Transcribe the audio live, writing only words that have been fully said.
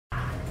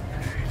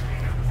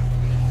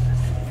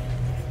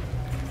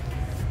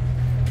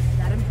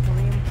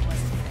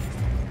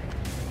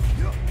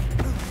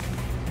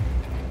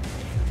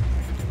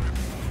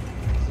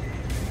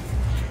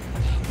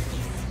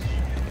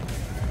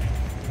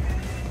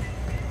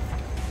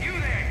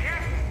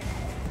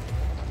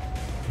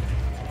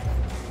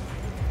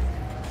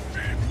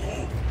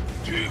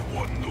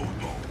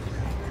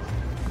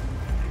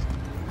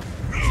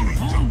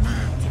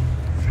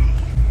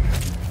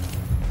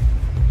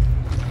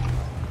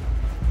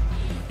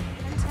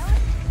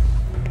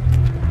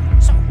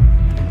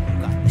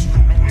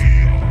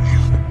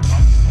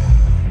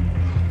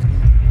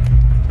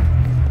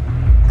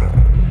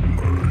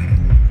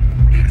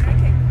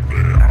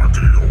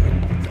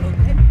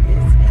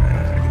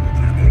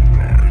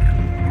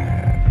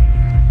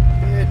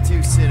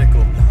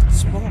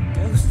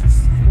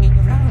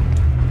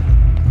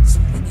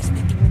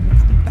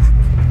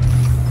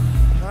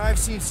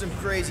some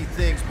crazy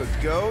things, but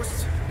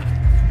ghosts?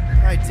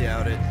 I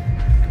doubt it.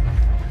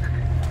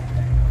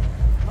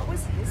 What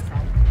was his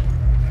problem?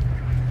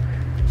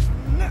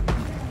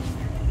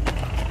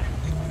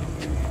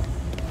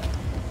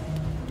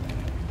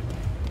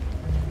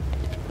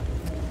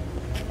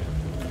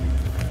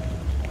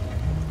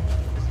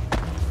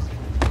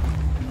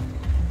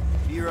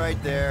 Be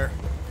right there.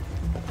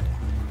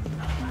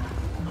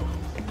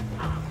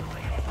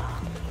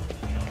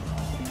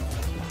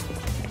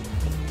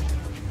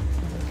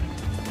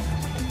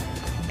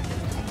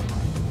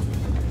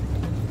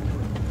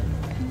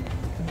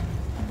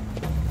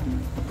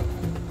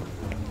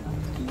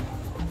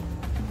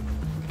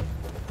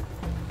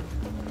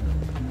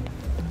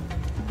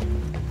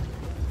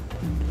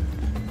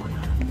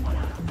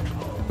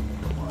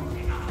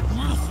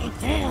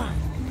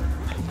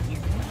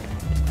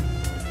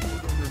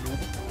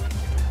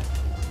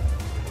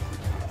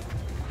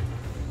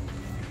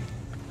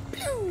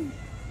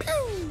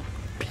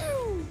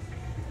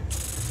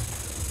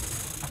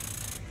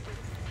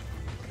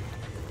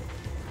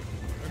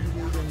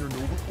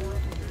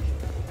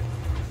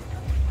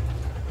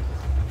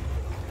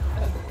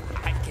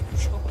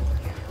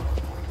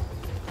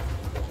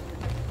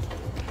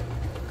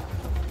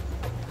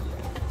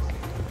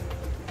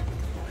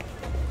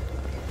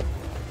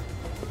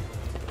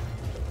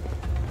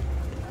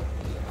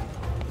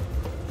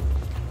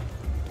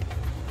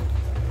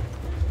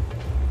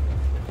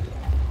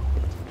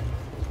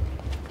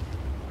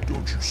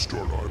 Don't you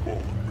start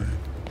eyeballing me.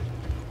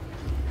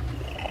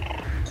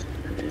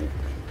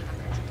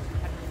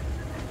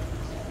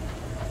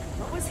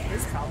 What was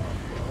his problem?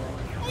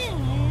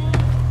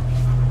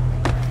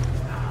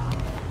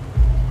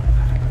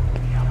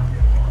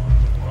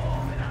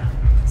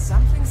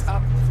 Something's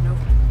up with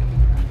Nova.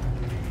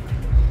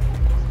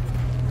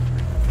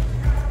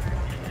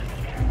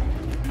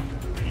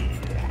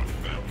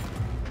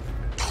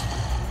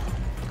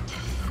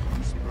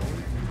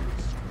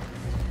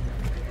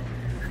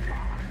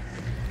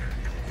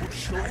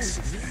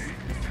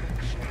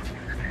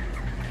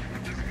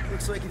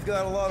 Looks like you've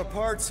got a lot of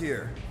parts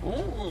here.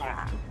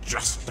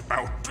 Just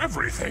about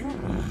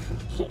everything.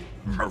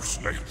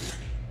 Mostly.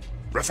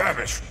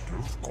 Refurbished,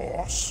 of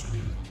course.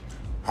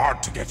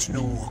 Hard to get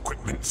new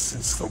equipment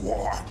since the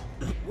war.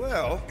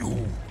 Well,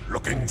 You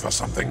looking for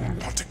something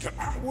particular?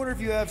 I wonder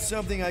if you have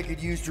something I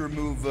could use to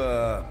remove,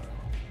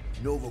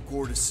 Nova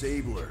Core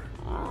Disabler.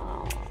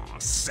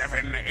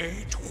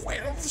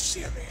 7A12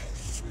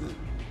 series.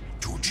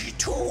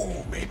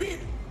 2G2, maybe?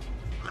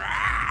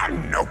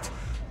 Nope.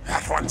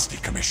 That one's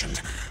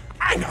decommissioned.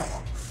 I know.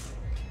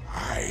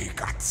 I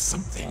got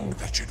something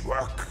that should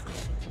work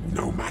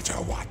no matter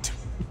what.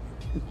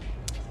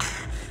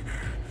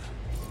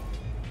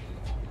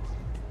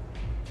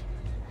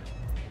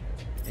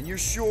 And you're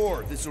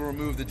sure this will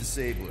remove the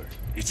disabler?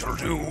 It'll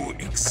do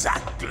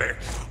exactly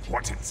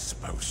what it's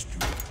supposed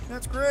to.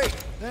 That's great.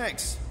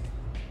 Thanks.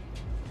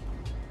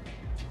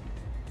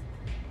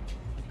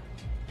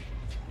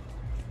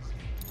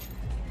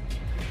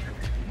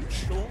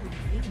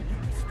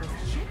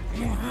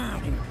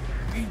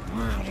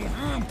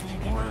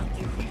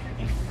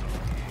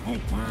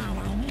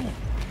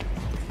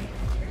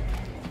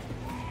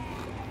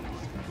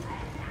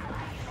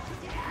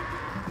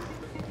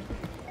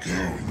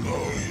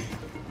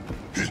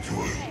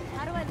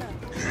 How do I look?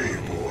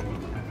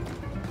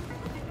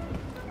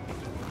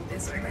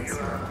 This place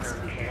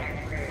must be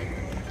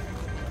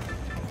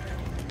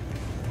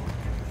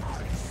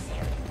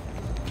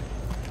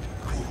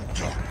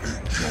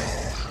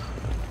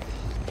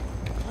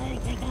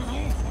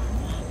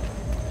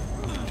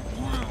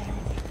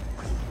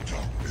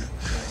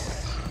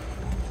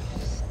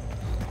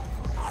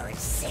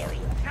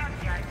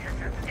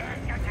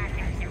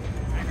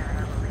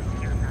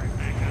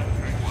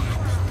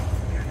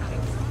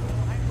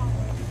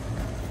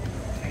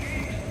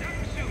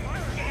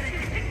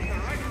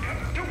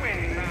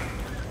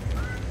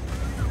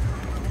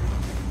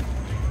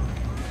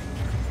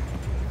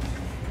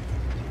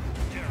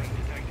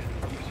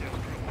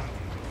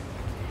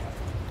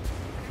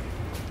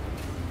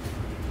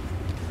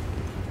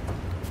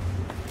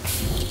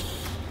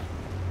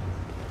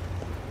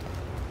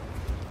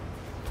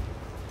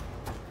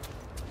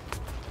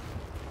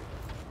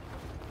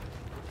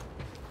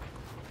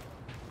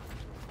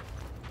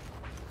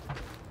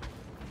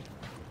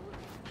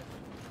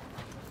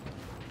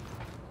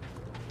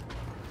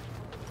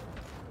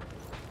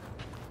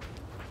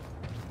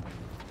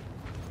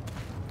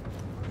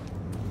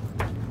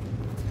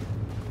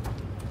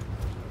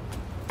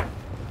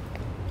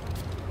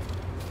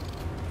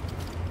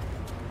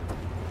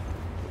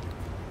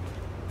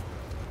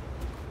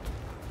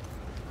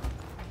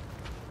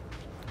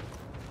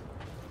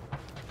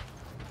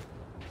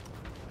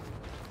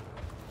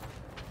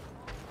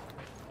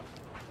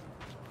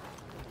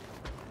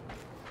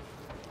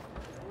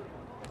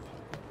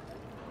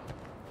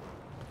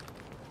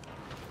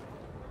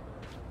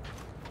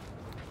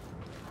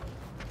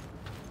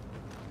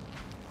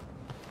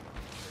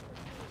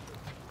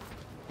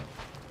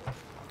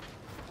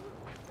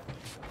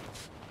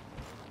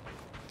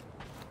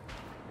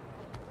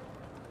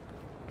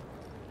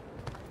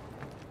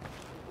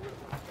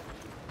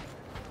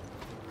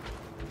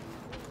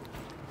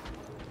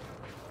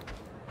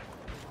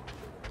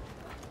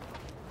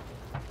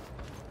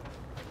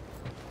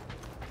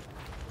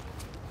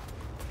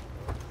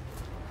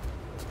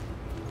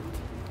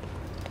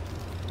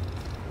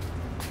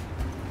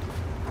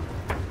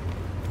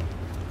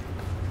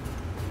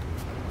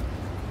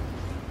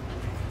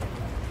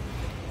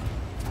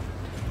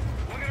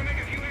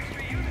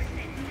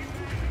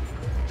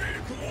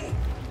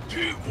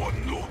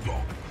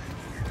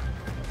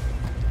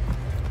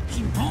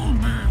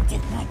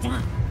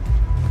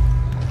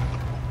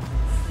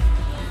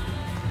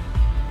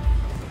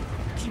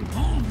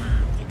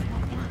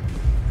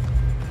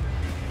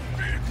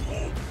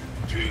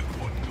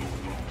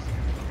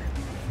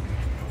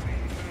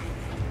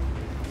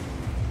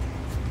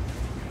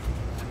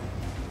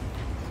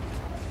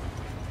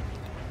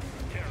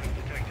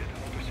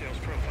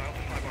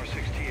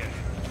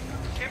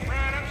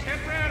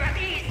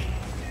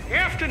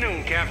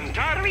Afternoon, Captain.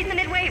 Tired of reading the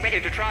Midway? Ready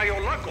to try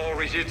your luck,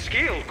 or is it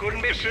skill?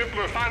 Couldn't be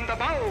simpler. Find the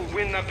ball,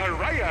 win the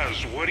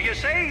pariahs. What do you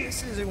say?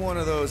 This isn't one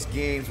of those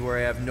games where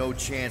I have no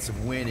chance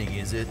of winning,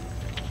 is it?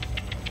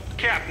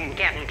 Captain.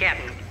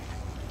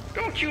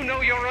 Don't you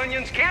know your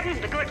onions, Captain?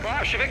 The good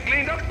Bolshevik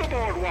cleaned up the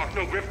boardwalk.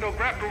 No grip, no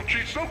grab, no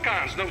cheats, no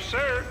cons, no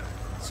sir.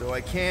 So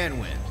I can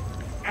win.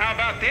 How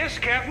about this,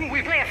 Captain?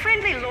 We play a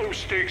friendly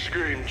low-stakes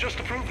game just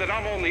to prove that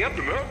I'm on the up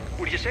and up.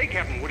 What do you say,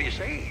 Captain? What do you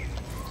say?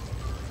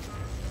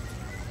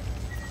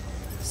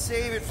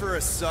 Save it for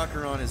a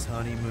sucker on his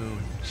honeymoon.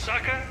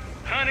 Sucker?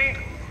 Honey?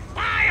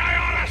 Why, I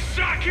ought to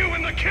sock you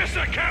in the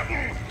kisser,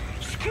 Captain!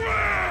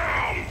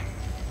 Scram!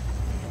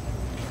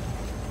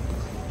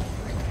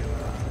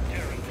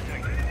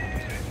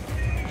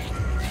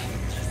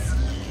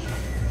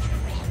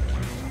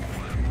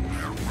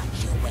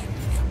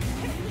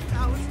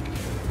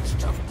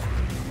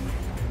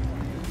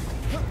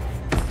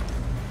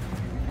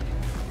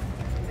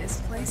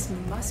 This place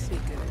must be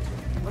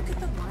good. Look at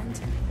the line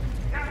to me.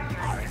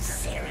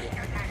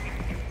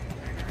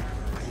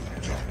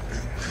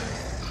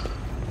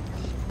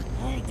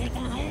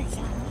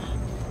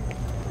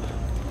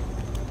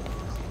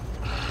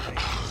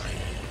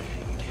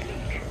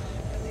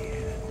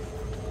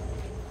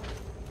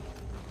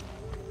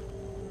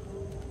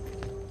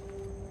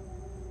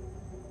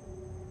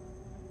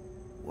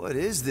 What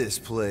is this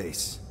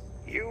place?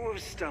 You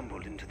have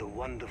stumbled into the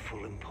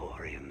wonderful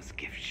Emporium's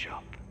gift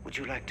shop. Would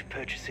you like to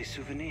purchase a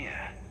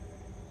souvenir?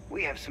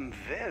 We have some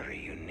very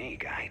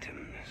unique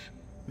items.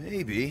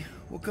 Maybe.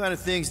 What kind of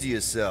things do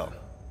you sell?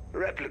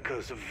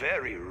 Replicas of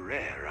very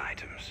rare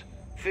items.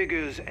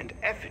 Figures and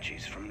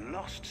effigies from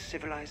lost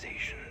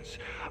civilizations.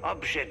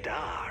 Objet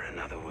d'art, in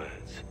other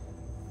words.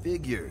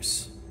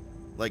 Figures?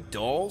 Like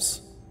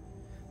dolls?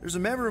 There's a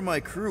member of my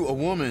crew, a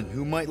woman,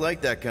 who might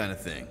like that kind of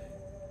thing.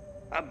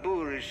 A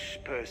boorish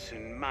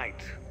person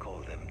might call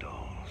them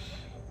dolls.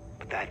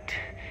 But that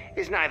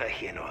is neither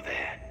here nor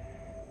there.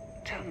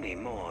 Tell me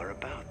more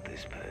about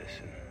this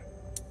person.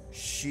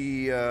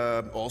 She,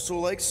 also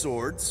likes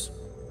swords.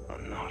 Oh,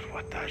 not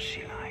what does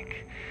she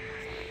like?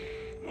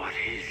 What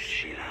is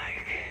she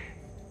like?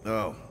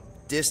 Oh,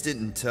 distant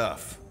and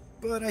tough.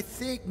 But I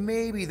think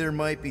maybe there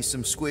might be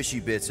some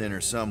squishy bits in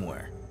her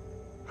somewhere.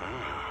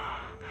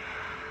 Ah,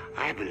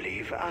 I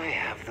believe I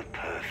have the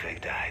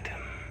perfect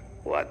item.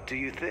 What do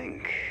you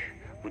think?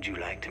 Would you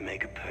like to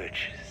make a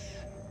purchase?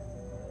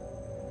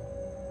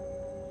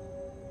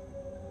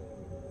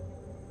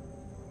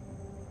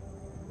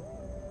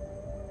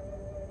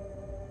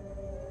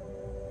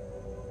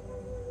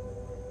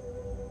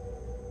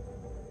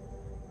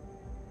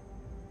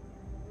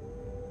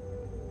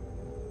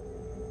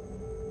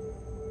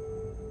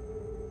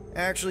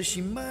 Actually,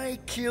 she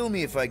might kill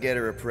me if I get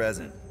her a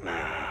present.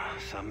 Ah,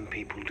 some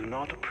people do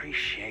not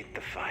appreciate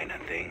the finer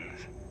things.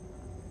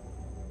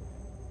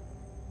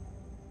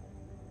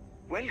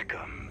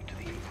 Welcome to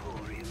the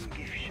Emporium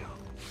gift shop.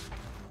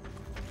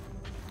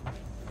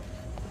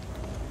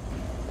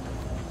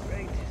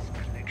 Greatest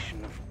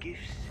collection of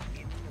gifts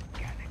in the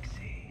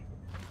galaxy.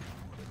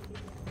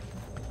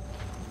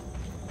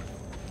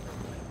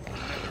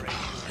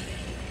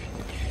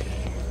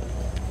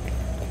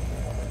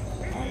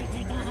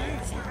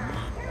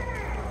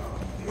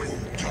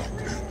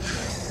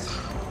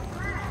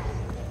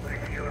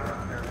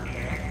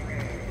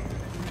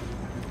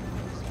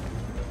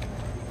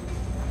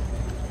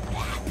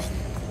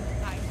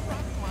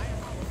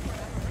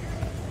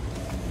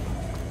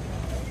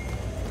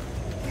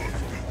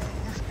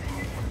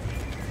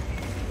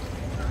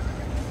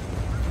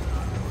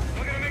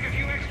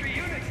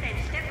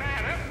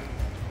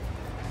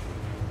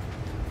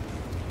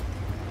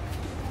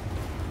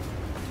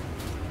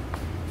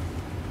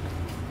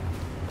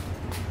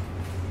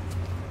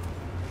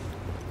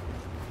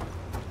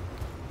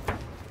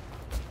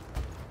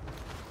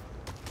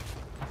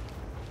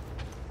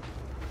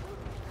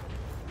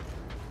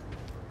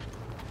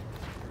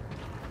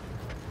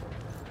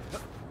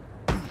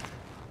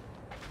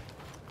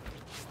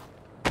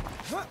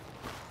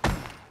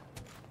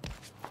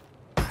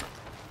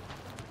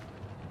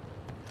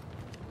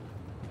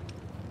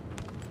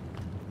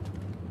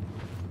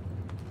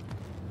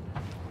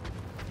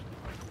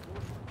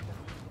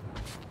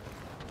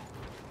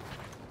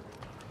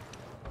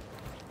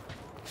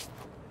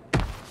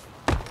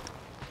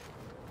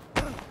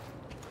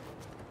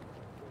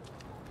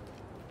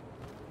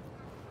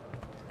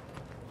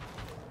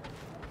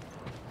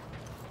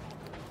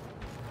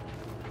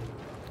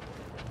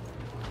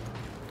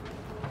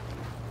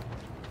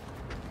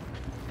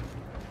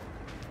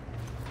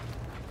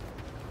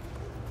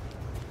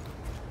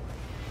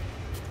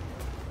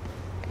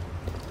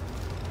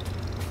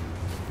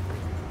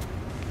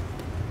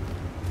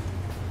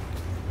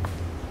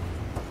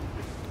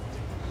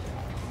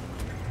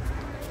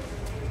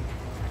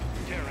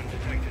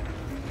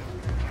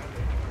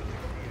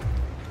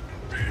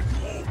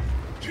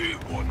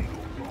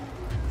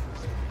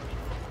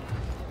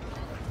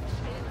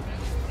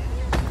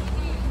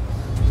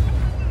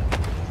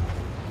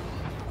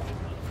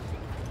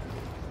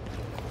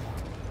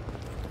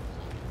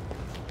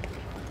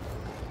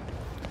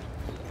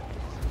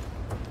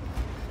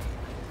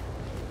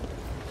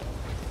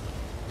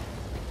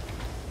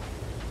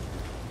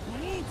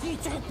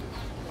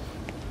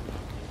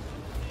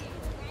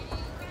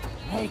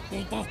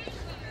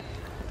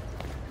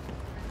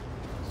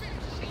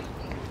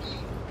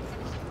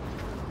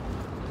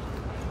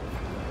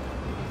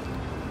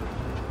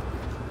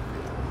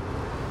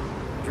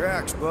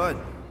 Drax, bud.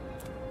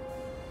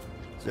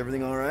 Is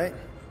everything all right?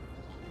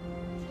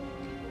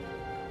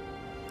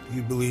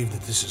 You believe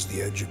that this is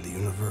the edge of the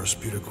universe,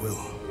 Peter Quill?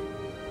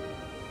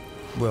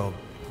 Well,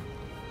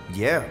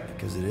 yeah,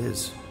 because it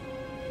is.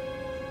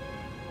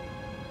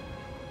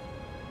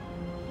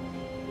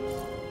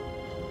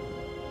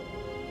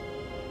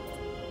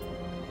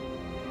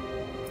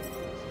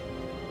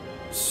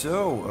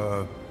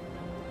 So,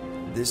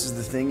 this is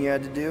the thing you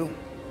had to do?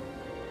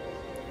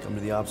 Come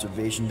to the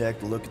observation deck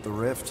to look at the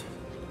rift?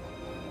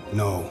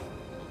 No.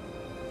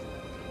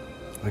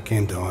 I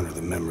came to honor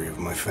the memory of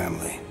my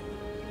family.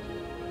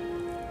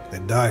 They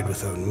died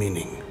without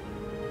meaning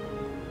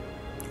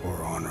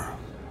or honor.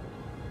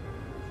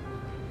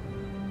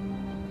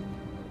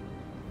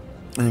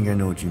 I think I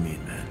know what you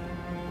mean, man.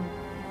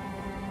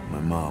 My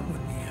mom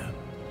won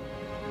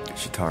the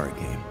Shatara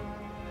game.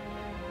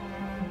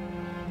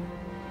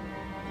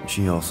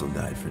 She also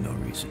died for no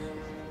reason.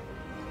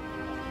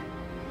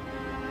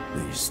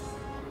 They just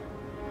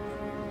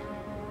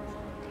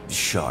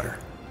shot her.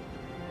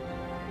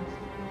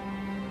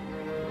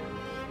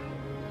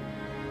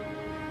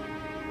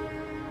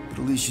 But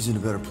at least she's in a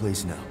better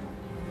place now.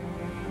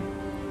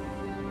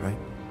 Right?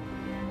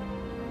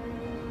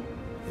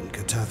 In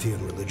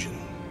Catathian religion,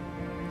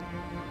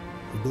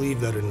 we believe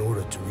that in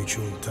order to reach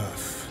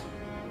Untaf,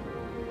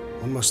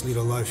 one must lead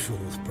a life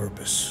filled with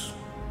purpose.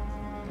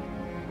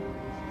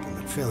 And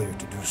that failure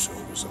to do so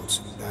results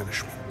in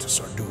banishment to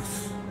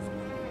Sarduth.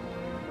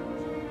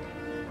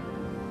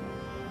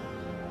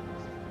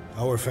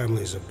 Our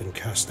families have been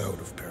cast out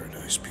of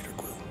paradise, Peter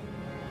Quill,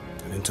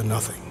 and into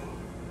nothing.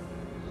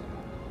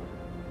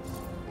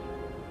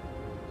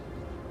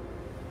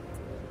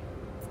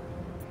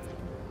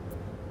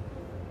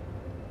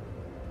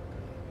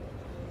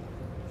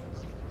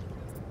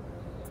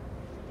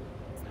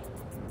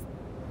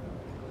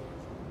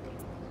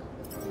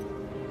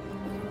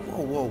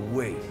 Whoa,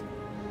 wait.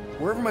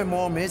 Wherever my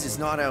mom is, it's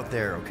not out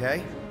there,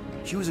 okay?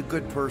 She was a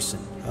good person.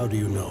 How do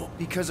you know?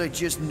 Because I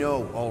just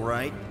know, all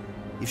right?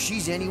 If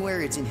she's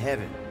anywhere, it's in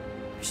heaven.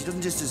 She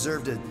doesn't just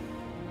deserve to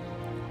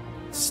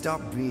stop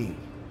being.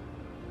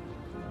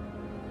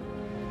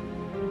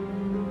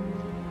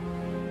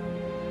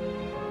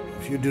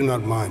 If you do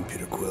not mind,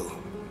 Peter Quill,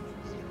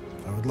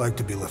 I would like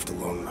to be left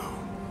alone now.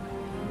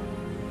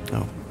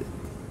 Oh,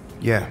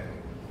 yeah.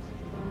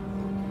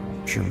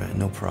 Sure, man,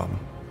 no problem.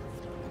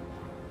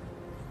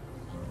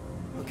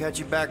 I'll catch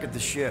you back at the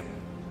ship.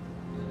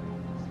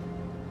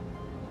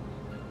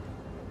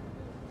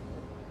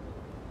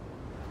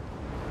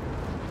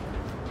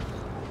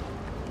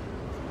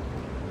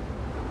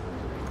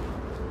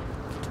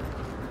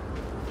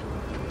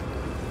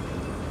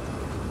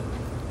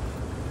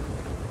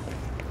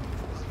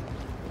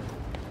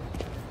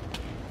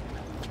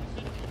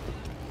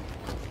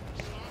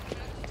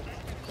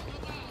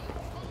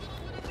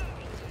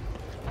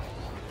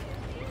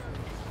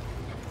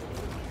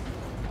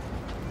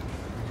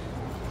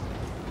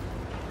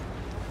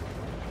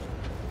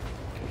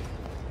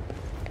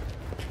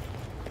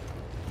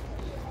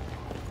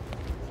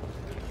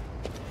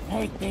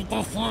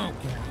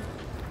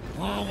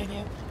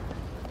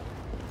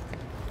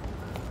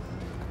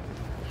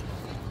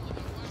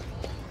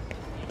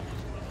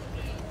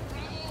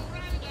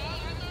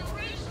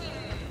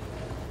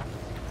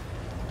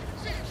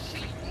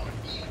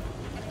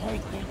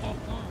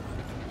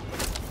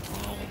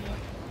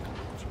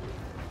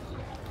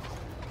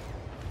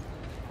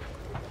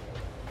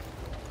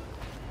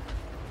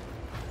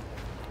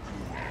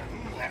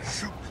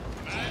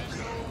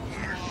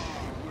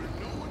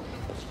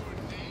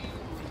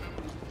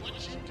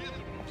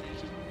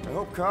 I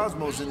hope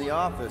Cosmo's in the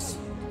office.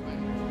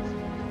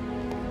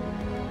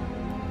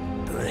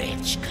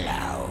 Bridge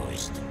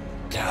closed.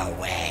 Go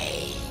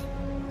away.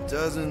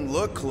 Doesn't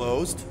look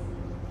closed.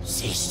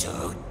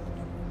 Sisu.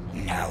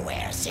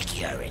 Nowhere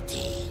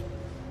security.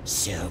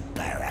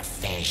 Super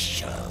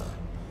official.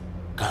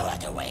 Go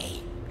other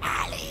way.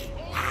 Ali.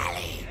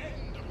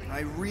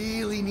 I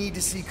really need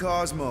to see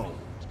Cosmo.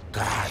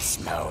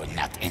 Cosmo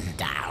not in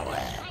tower.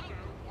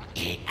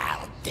 He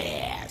out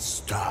there,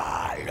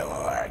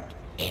 Star-Lord.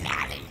 In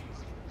Ali.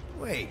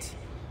 Wait,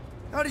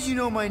 how did you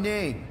know my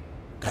name?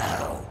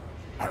 Go,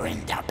 or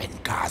end up in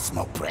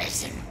Cosmo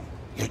prison.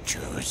 You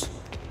choose.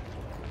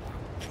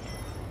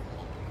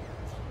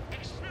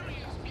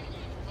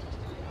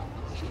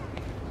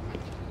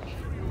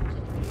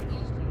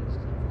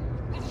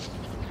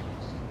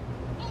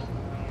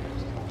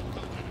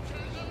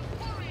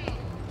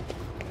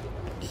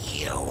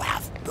 You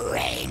have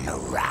brain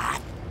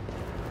rot.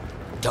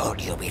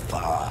 Told you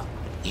before,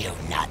 you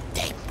not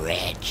take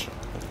bridge.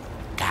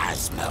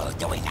 Cosmo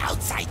doing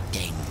outside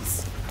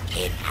things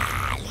in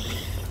Ali.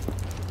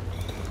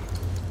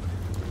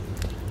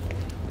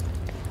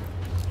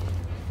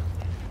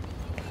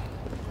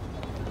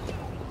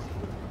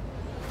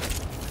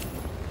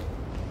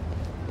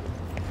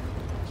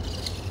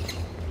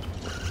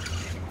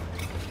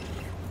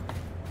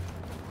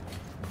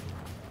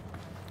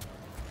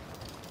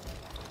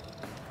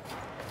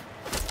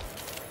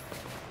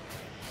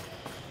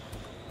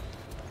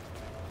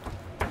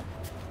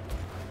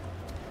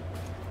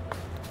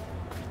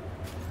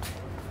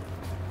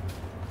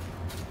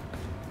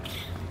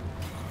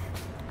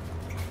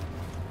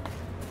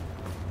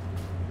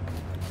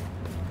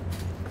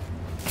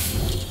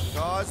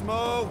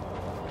 Cosmo?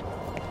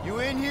 You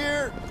in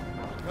here?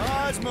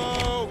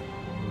 Cosmo!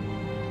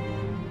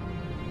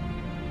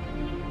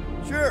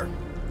 Sure,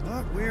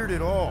 not weird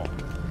at all.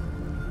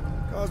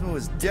 Cosmo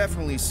is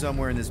definitely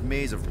somewhere in this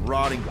maze of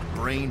rotting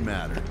brain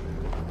matter.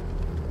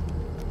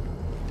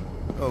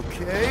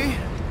 Okay,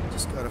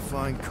 just gotta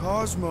find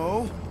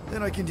Cosmo.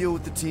 Then I can deal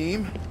with the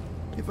team,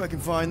 if I can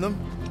find them.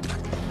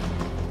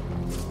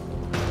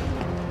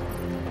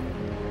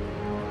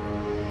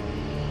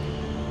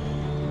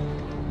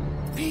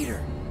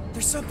 Peter,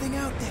 there's something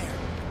out there.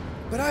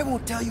 But I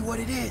won't tell you what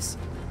it is.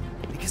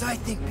 Because I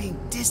think being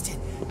distant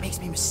makes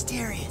me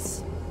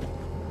mysterious.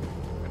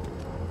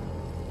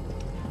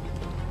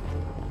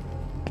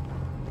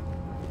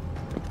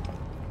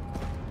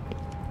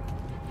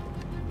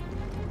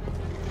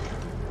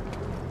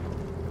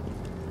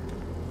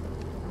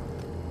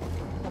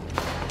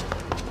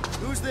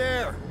 Who's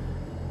there?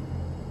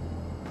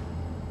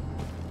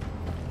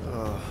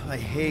 Oh, I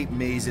hate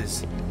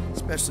mazes.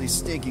 Especially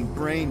stinking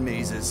brain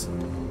mazes.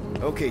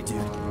 Okay,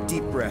 dude.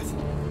 Deep breath.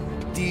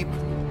 Deep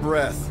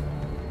breath.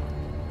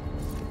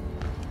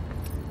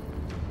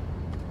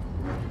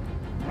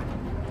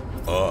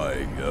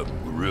 I am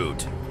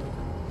Groot.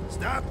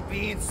 Stop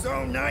being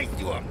so nice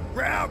to him.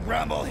 Proud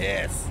rumble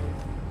hiss.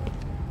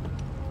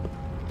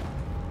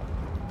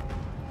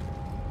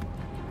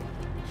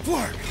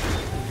 Flark!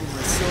 Give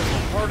myself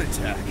a heart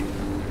attack.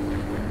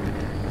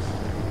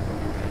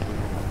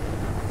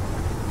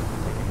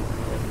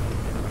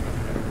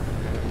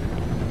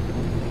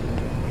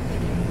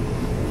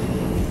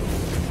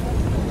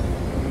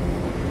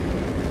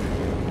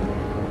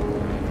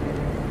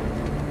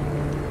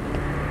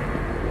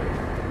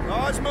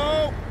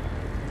 Cosmo!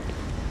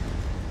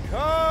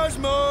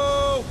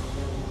 Cosmo!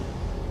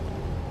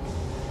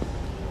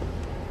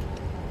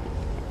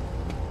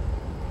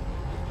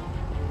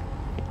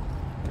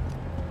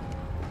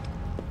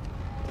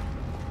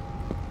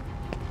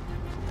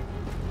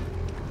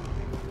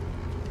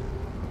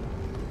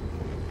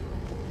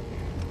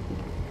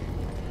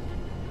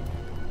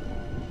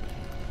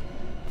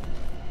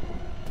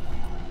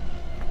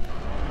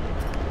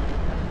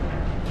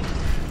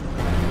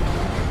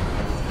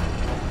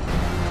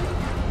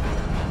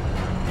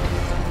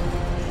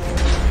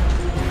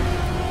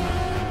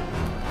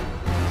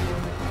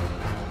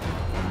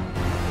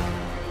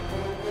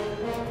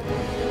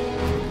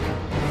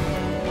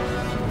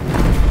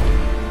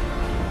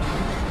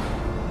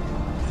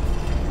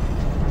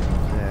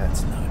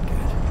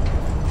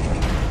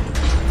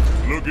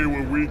 Look at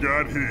what we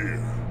got here.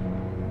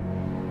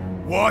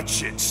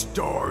 Watch it,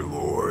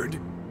 Star-Lord.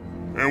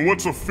 And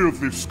what's a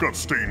filthy,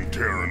 scut-stained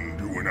Terran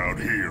doing out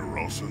here,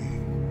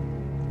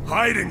 Rawson?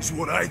 Hiding's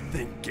what I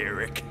think,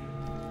 Garrick.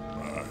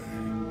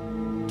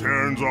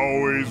 Terrans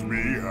always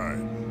be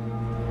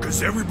hiding.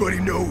 'Cause everybody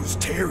knows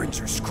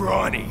Terrans are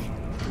scrawny.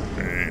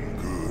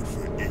 And good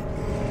for eating.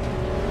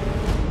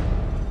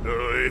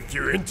 If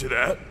you're into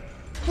that.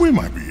 We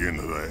might be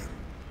into that.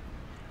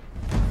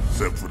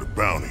 Except for the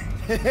bounty.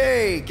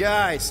 Hey,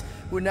 guys!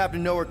 Wouldn't happen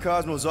to know where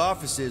Cosmo's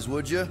office is,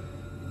 would you?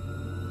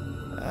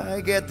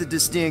 I get the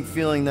distinct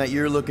feeling that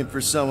you're looking for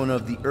someone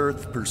of the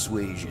Earth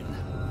persuasion.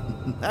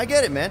 I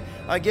get it, man.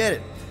 I get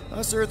it.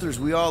 Us Earthers,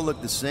 we all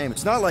look the same.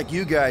 It's not like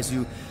you guys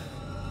who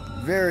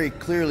very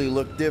clearly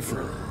look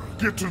different.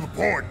 Get to the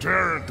point,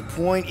 Terran. The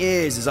point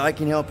is I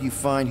can help you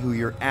find who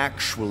you're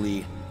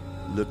actually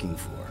looking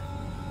for.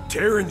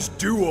 Terrans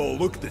do all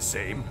look the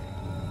same.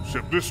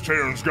 Except this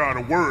Terran's got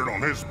a word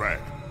on his back.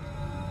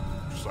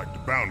 Just like the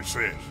bounty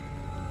says.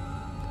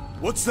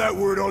 What's that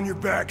word on your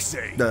back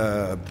say?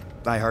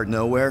 I heart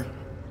nowhere?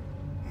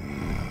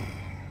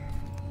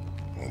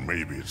 Or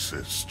maybe it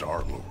says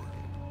Star-Lord.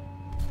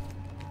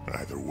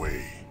 Either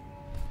way.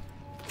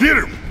 Get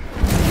him!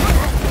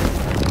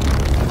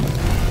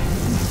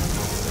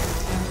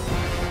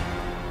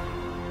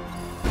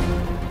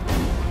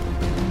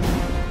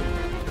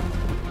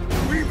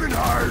 We've been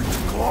hired to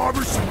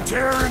clobber some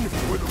Terran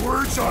with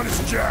words on his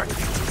jacket.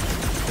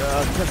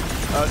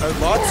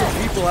 Lots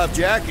of people have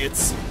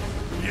jackets.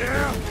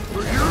 Yeah,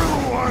 but you're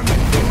the one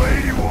the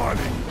lady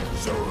wanted.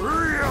 So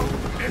hurry up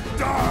and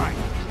die.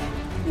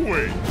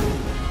 Wait.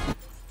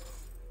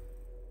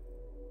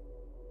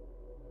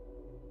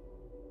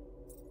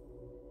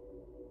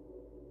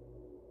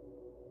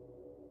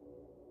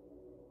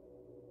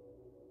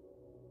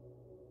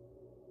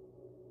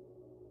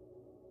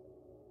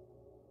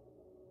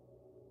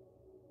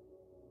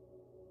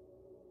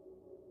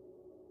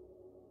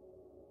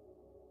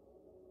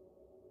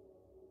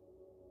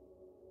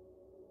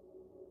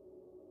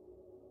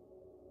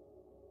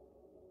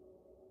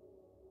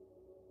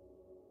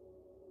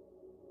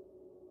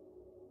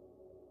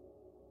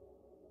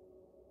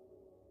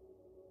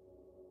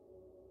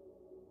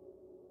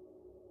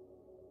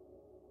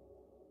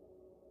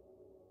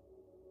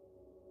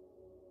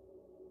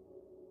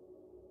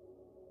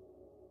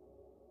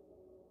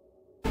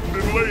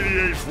 Did Lady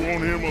H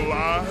want him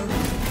alive?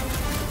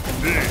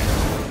 Yeah.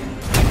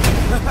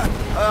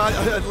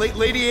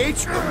 Lady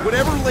H,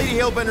 whatever Lady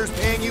Hellbender's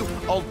paying you,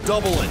 I'll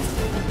double it.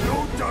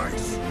 No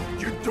dice.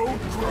 You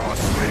don't cross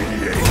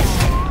Lady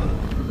H.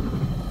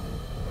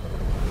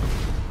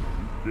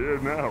 Yeah,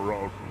 now,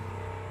 Rawson.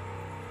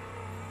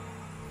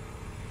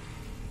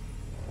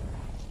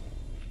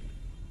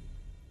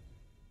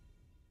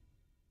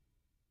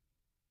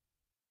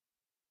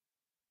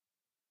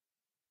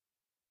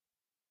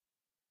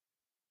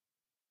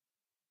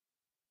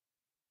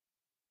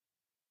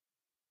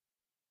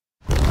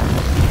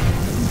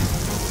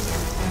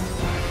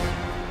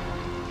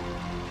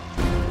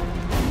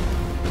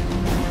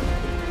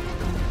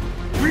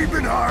 We've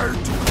been hired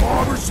to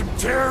clobber some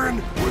Terran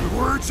with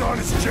words on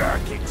his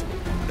jacket.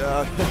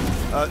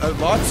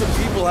 Lots of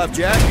people have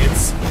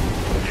jackets.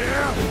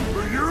 Yeah,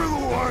 but you're the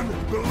one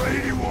the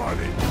lady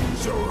wanted.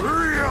 So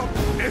hurry up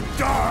and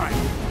die.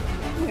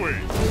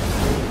 Wait,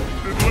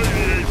 did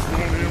Lady H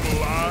want him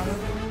alive?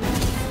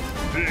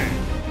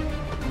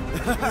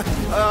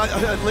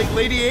 Dead.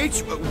 Lady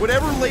H,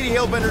 whatever Lady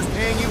Hellbender's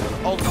paying you,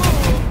 I'll...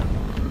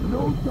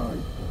 No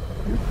dice.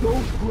 You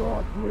don't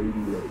cross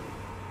Lady H.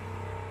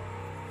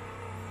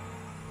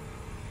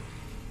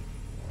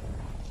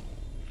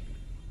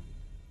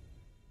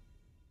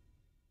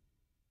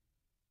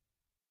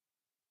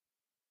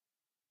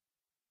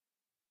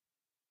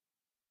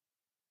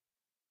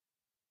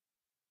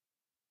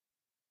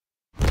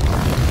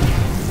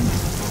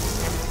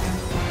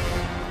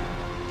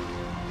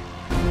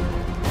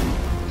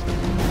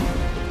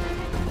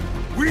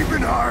 We've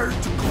been hired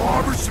to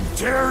clobber some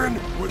Terran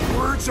with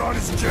words on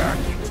his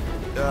jacket.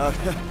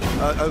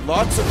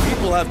 Lots of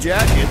people have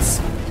jackets.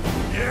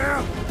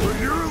 Yeah, but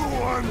you're the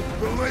one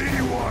the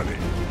lady wanted.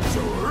 So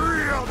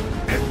hurry up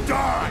and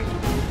die.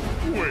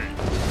 Wait,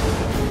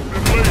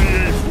 did Lady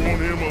H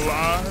want him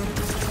alive?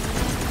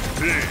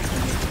 Dead.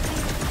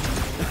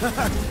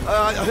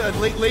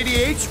 Lady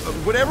H,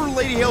 whatever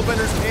Lady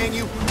Hellbender's paying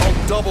you,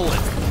 I'll double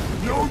it.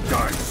 No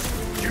dice.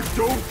 You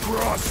don't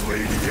cross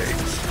Lady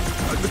H.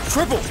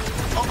 Triple.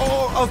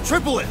 I'll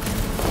triple it.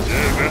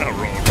 Yeah, now,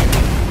 Rawson.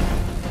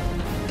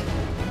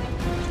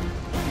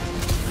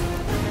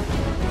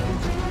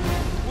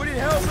 Would it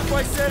help if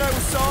I said I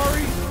was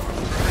sorry?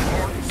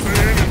 Hard to say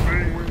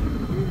anything when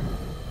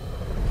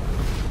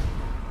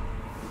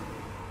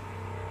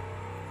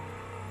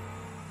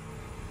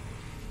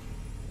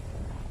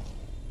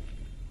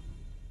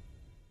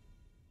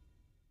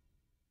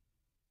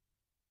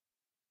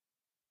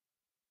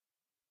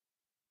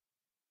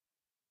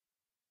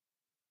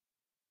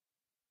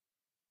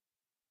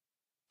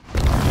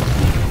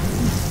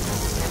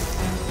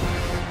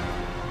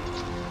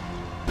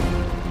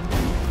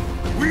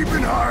We've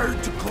been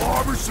hired to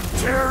clobber some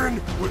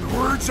Terran with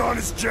words on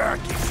his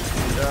jacket.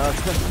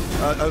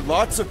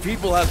 Lots of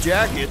people have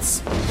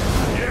jackets.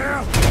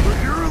 Yeah,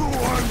 but you're the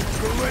one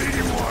the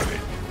lady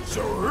wanted.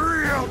 So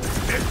hurry up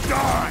and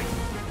die.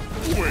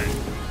 Wait,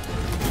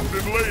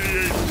 did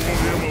Lady H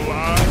want him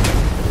alive?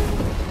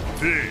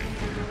 Dead.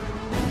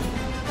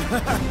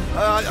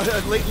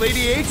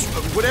 Lady H,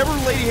 whatever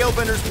Lady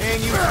Hellbender's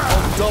paying you,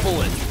 I'll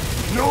double it.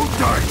 No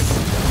dice.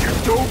 You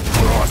don't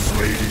cross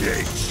Lady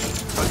H.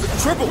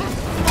 Triple.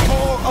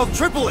 I'll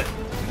triple it.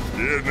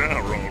 Yeah, now,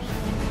 Rawson.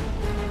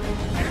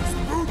 It's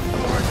boot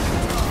boy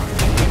time.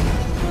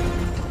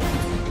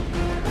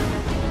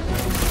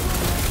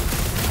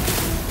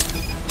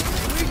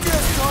 Can we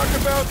just talk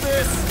about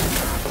this?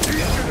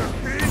 He's gonna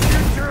feed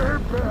you to her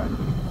bed.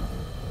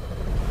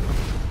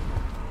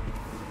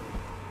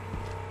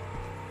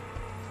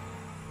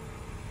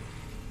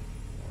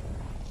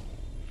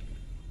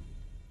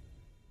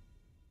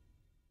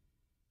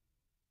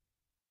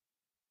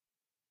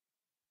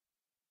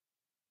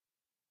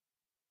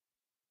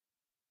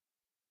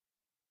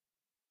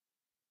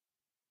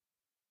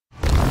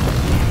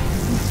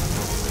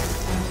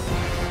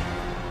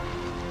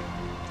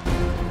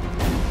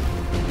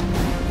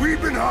 We've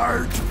been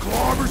hired to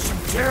clobber some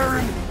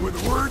Terran with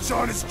words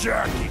on his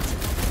jacket.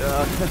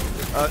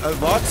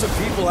 Lots of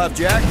people have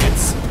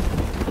jackets.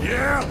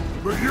 Yeah,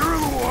 but you're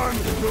the one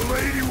the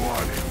lady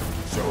wanted.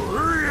 So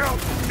hurry up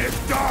and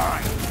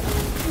die.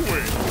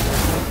 Wait,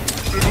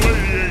 did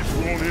Lady H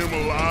want him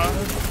alive?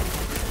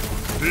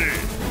 Dead.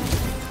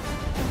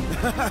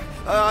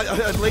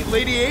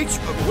 Lady H,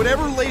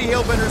 whatever Lady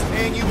Hellbender's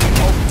paying you,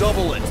 I'll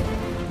double it.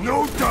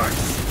 No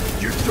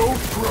dice. You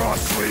don't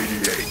cross Lady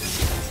H.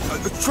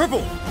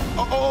 Triple.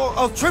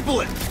 I'll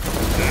triple it.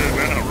 Yeah,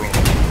 now,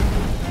 Rawson.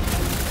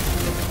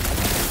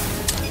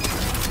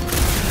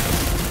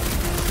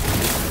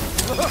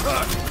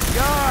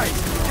 Guys,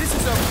 this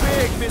is a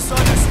big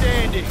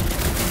misunderstanding.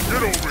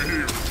 Get over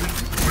here,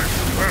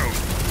 pound.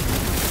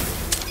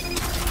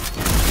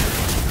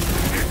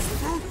 It's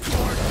boot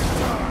boy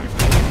time.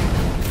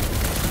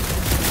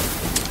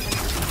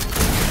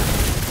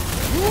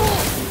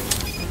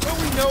 Don't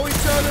we know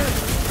each other?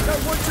 Got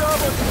one job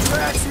on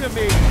contraction of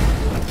me.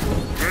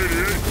 Lady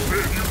H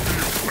said you'd be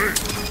a plant.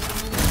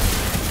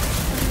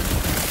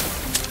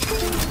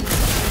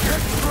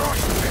 Get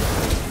crushed.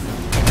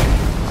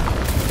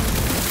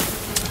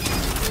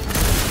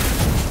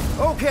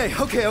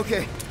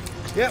 Okay.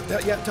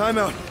 Yep, time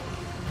out.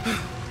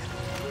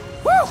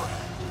 Woo!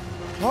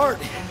 Heart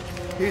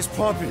is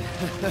pumping.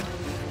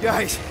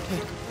 Guys,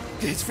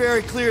 it's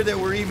very clear that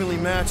we're evenly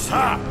matched.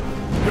 Ha!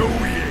 No,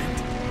 we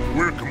ain't.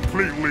 We're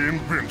completely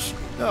invincible.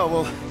 Oh,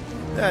 well,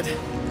 that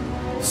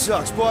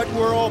sucks, but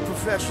we're all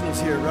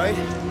professionals here, right?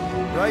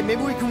 Right?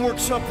 Maybe we can work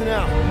something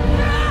out.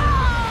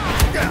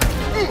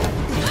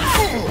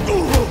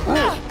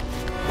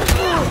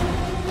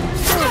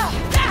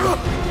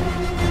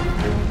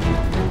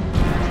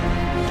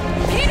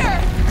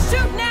 Peter!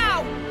 Shoot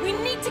now! We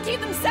need to keep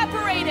them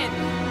separated!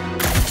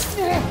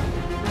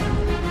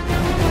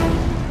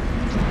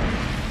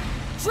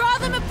 Draw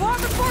them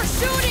apart before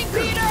shooting,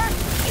 Peter!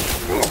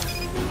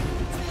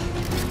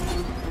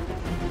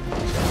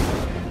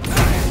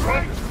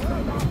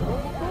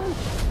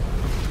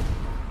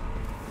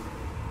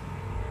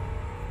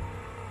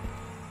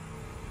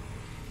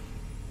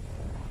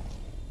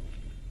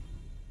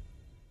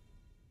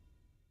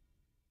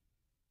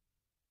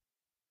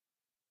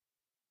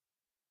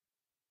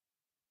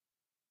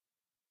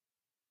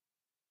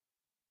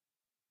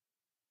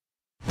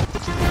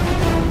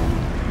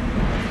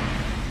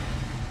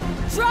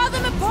 Draw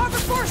them apart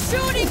before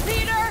shooting,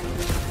 Peter!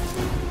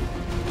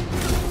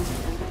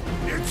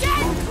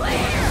 Get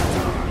clear!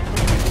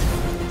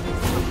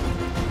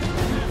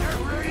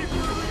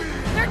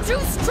 They're too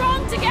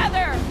strong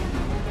together!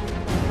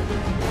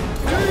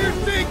 Do your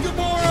thing,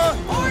 Gamora!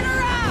 Order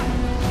up!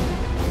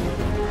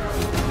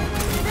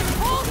 This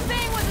whole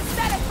thing was a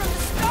setup from the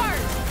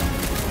start!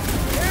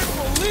 Can't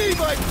believe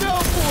I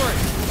fell for it!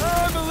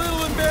 I'm a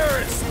little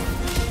embarrassed.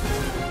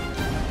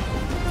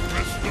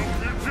 Messed up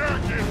your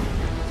jacket.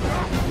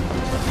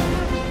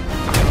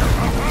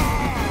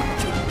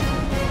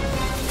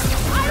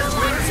 I don't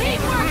like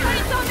teamwork, but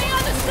it's on the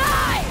other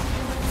side!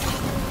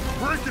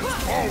 Break his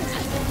bones.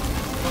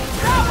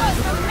 That was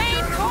the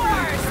main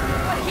course!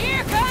 But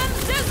here comes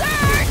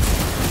dessert!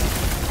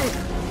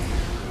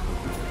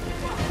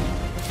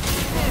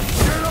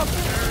 Get up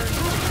there!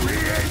 We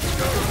ain't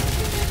done!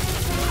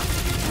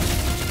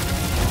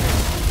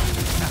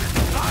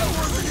 I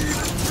wasn't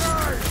even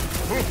trying!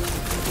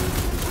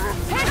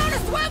 Head on a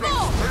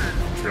swivel!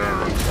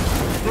 Karen.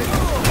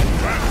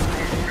 That's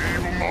gonna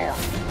leave a mark.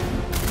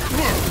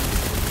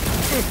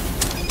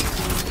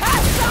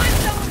 Past time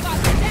someone got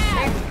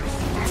stabbed!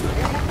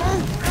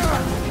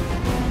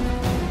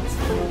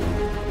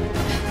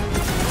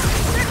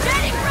 They're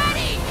getting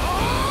ready!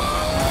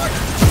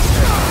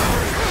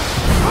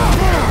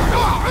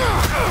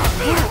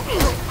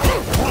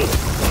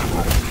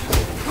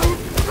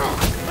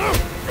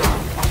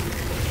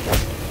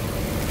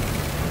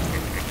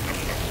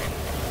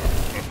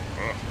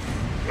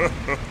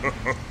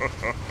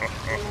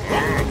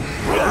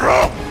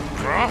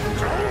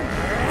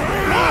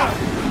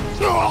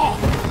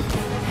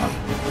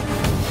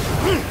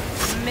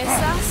 Miss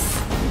us?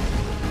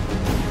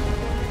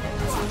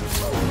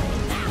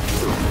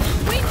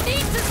 We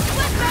need to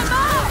split them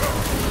up!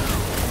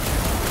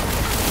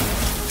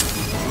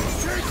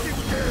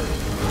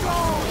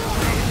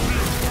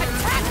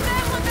 Attack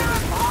them when they're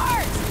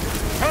apart!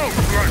 How's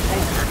Black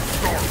Hole get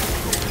started?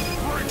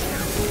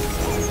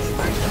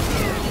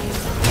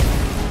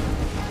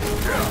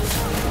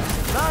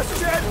 Last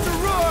chance to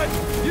run!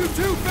 You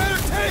two better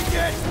take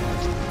it!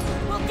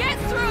 We'll get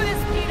through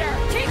this, Peter!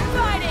 Keep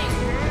fighting!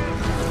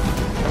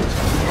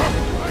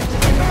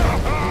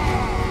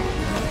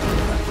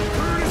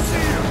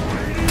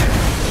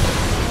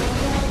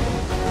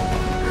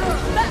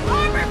 The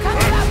armor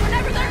comes up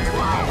whenever they're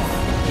close!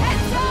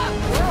 Heads up!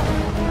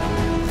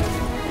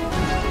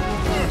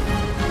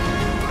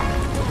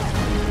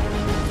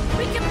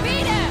 We can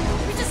beat him!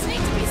 We just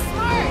need to be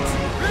smart!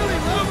 Really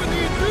loving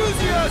the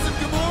enthusiasm,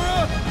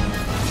 Gamora!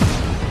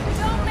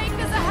 Don't make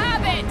this a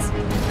habit!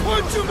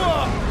 Punch him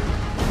up!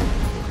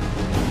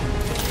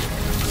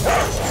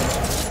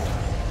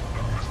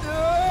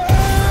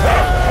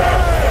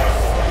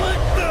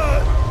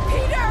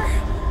 Peter!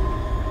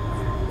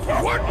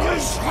 What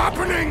is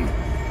happening?